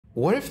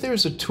What if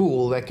there's a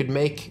tool that could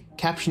make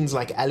captions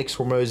like Alex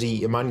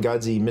Hormozi, Iman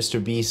Gadzi,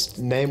 Mr. Beast,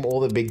 name all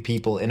the big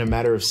people in a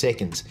matter of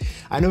seconds?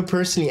 I know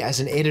personally as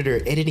an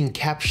editor, editing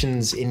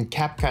captions in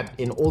CapCut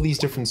in all these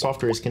different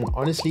softwares can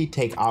honestly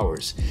take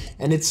hours.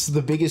 And it's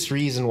the biggest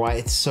reason why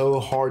it's so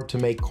hard to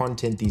make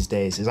content these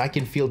days, is I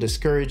can feel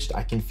discouraged,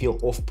 I can feel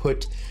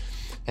off-put.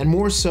 And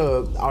more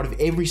so, out of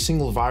every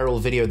single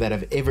viral video that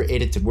I've ever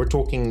edited, we're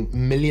talking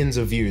millions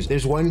of views,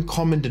 there's one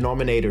common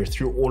denominator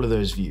through all of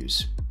those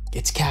views.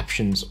 It's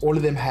captions. All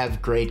of them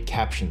have great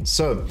captions.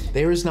 So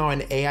there is now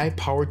an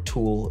AI-powered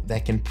tool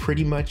that can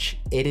pretty much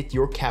edit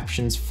your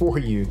captions for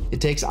you. It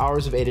takes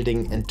hours of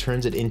editing and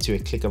turns it into a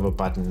click of a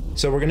button.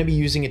 So we're going to be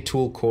using a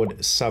tool called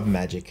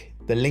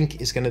SUBMAGIC. The link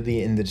is going to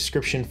be in the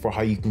description for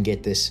how you can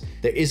get this.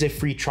 There is a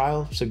free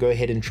trial, so go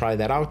ahead and try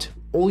that out.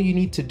 All you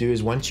need to do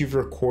is once you've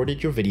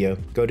recorded your video,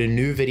 go to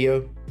new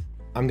video.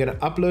 I'm going to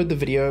upload the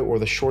video or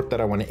the short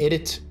that I want to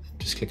edit.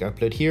 Just click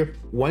upload here.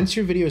 Once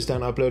your video is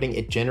done uploading,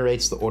 it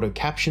generates the auto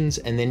captions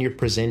and then you're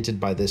presented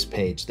by this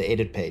page, the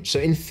edit page. So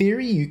in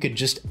theory, you could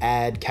just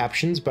add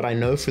captions, but I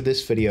know for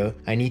this video,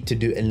 I need to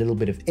do a little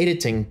bit of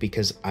editing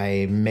because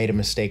I made a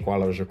mistake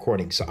while I was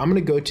recording. So I'm gonna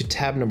go to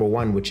tab number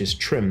 1, which is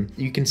trim.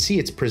 You can see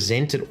it's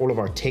presented all of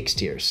our text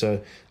here. So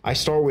I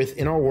start with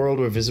in our world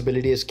where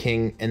visibility is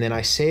king, and then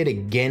I say it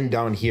again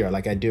down here,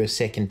 like I do a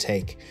second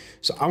take.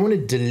 So I wanna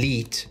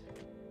delete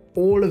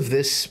all of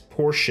this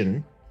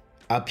portion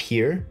up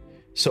here.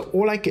 So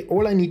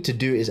all I need to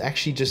do is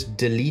actually just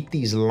delete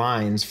these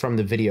lines from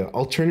the video.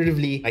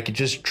 Alternatively, I could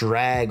just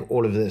drag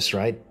all of this,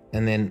 right?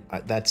 And then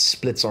that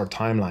splits our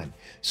timeline.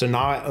 So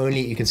now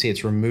you can see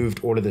it's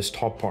removed all of this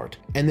top part.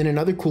 And then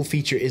another cool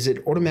feature is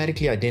it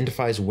automatically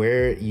identifies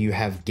where you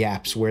have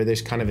gaps, where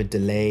there's kind of a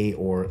delay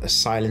or a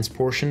silence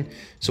portion.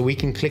 So we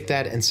can click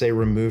that and say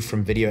remove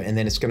from video, and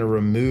then it's gonna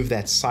remove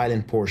that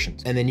silent portion.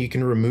 And then you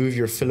can remove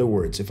your filler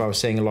words. If I was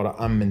saying a lot of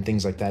and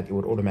things like that, it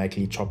would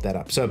automatically chop that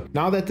up. So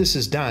now that this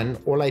is done,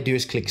 all I do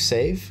is click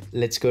save.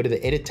 Let's go to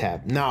the edit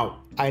tab. Now,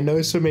 I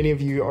know so many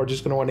of you are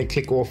just going to want to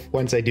click off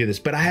once I do this,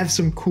 but I have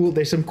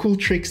there's some cool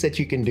tricks that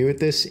you can do with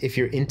this if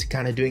you're into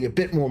kind of doing a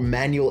bit more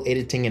manual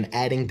editing and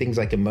adding things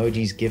like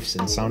emojis, GIFs,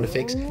 and sound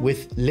effects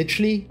with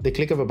literally the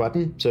click of a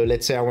button. So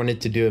let's say I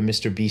wanted to do a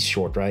Mr. Beast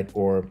short, right?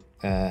 Or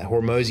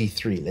Hormozi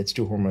 3. Let's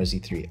do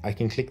Hormozi 3. I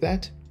can click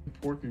that.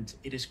 Important.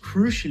 It is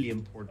crucially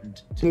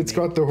important. It's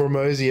got the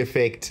Hormozi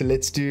effect.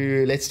 Let's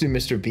do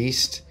Mr.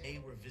 Beast.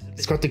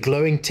 It's got the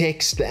glowing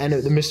text, the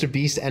Mr.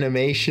 Beast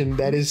animation.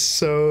 That is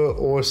so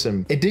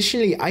awesome.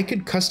 Additionally, I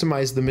could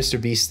customize the Mr.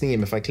 Beast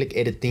theme. If I click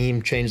edit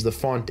theme, change the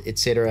font,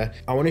 etc.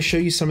 I want to show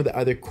you some of the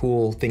other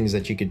cool things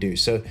that you could do.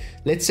 So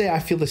let's say I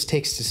feel this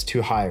text is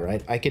too high,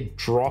 right? I could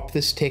drop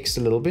this text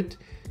a little bit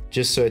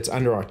just so it's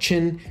under our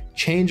chin,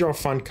 change our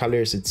font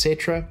colors,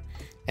 etc.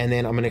 And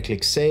then I'm going to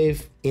click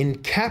save. In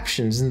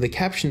captions, in the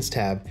captions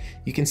tab,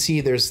 you can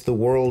see there's the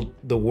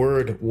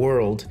word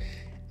world.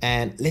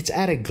 And let's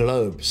add a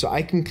globe. So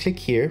I can click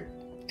here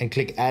and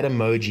click add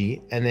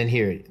emoji. And then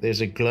here,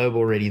 there's a globe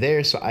already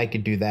there. So I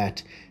could do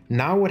that.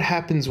 Now what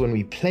happens when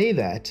we play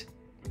that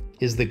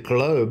is the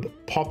globe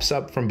pops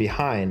up from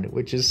behind,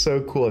 which is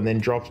so cool, and then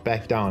drops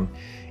back down.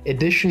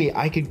 Additionally,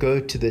 I could go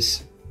to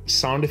this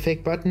sound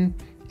effect button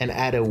and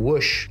add a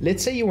whoosh.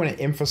 Let's say you want to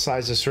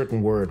emphasize a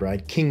certain word,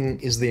 right? King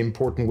is the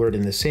important word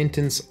in the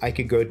sentence. I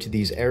could go to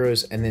these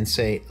arrows and then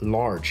say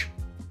large.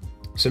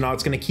 So now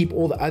it's going to keep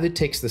all the other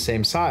text the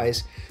same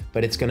size,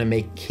 but it's going to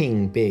make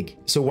king big.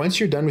 So once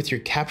you're done with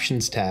your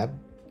captions tab,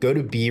 go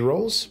to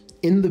B-rolls.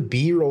 In the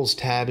B-rolls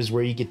tab is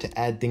where you get to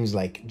add things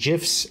like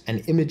GIFs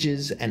and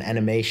images and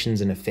animations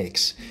and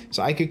effects.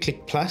 So I could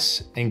click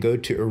plus and go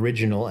to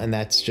original, and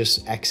that's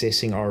just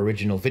accessing our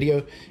original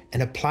video,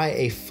 and apply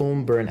a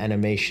film burn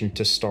animation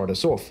to start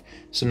us off.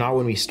 So now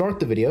when we start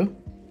the video,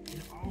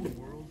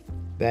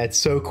 that's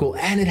so cool.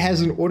 And it has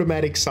an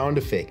automatic sound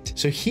effect.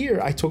 So here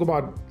I talk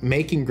about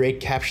making great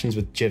captions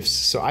with GIFs.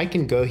 So I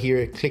can go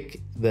here, click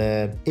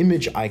the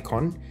image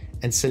icon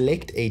and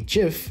select a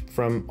GIF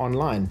from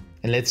online.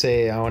 And let's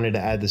say I wanted to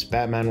add this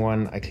Batman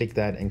one. I click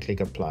that and click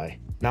apply.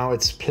 Now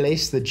it's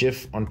placed the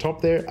GIF on top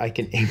there. I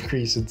can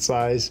increase its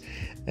size,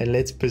 and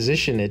let's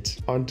position it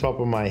on top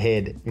of my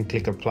head and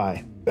click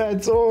apply.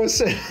 That's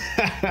awesome.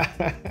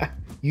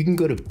 You can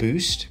go to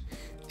boost.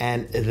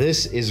 And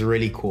this is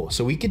really cool.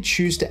 So we could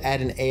choose to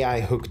add an AI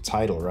hook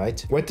title, right?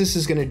 What this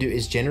is gonna do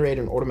is generate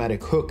an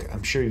automatic hook.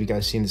 I'm sure you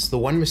guys seen this. The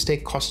one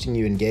mistake costing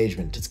you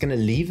engagement. It's gonna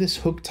leave this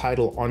hook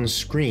title on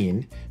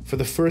screen for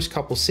the first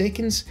couple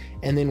seconds.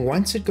 And then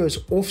once it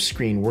goes off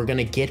screen, we're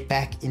gonna get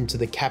back into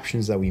the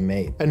captions that we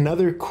made.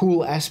 Another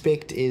cool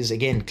aspect is,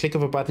 again, click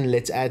of a button,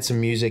 let's add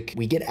some music.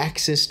 We get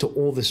access to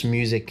all this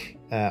music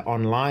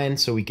online,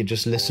 so we could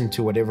just listen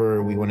to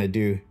whatever we wanna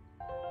do.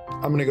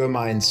 I'm gonna go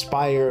my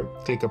Inspire,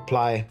 click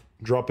apply,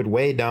 drop it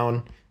way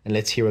down, and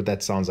let's hear what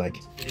that sounds like.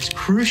 It is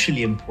crucially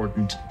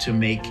important to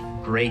make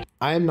great.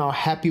 I am now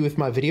happy with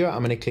my video.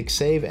 I'm gonna click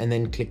save and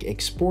then click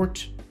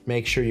export.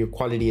 Make sure your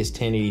quality is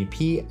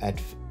 1080p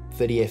at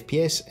 30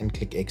 FPS and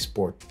click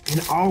export. In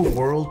our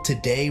world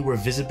today where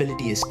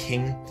visibility is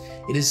king,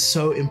 it is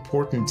so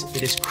important,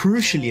 it is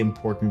crucially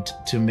important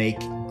to make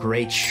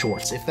great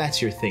shorts, if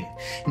that's your thing.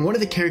 And one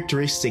of the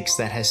characteristics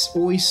that has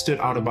always stood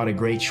out about a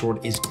great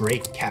short is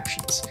great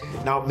captions.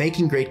 Now,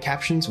 making great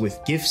captions with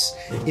GIFs,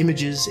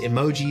 images,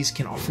 emojis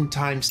can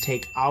oftentimes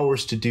take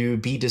hours to do,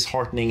 be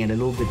disheartening and a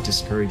little bit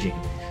discouraging.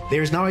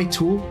 There's now a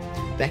tool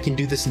that can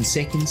do this in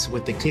seconds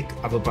with the click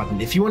of a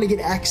button. If you want to get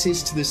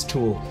access to this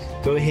tool,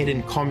 go ahead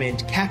and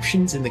comment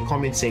captions in the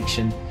comment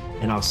section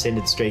and I'll send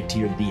it straight to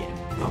your DM.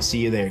 I'll see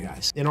you there,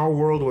 guys. In our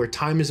world where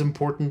time is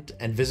important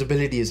and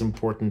visibility is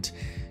important,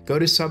 go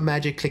to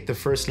SUBMAGIC, click the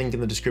first link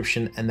in the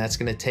description, and that's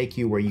going to take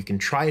you where you can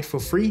try it for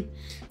free.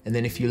 And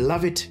then if you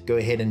love it, go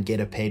ahead and get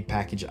a paid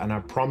package. And I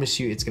promise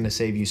you, it's going to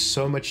save you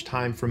so much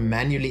time from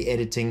manually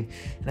editing.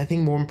 And I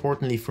think more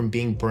importantly, from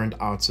being burnt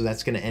out. So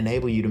that's going to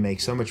enable you to make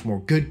so much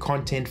more good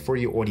content for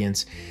your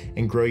audience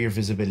and grow your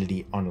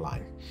visibility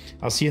online.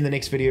 I'll see you in the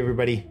next video,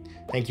 everybody.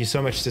 Thank you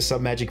so much to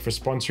SUBMAGIC for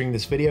sponsoring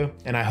this video.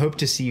 And I hope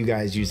to see you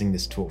guys using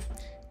this tool.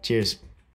 Cheers.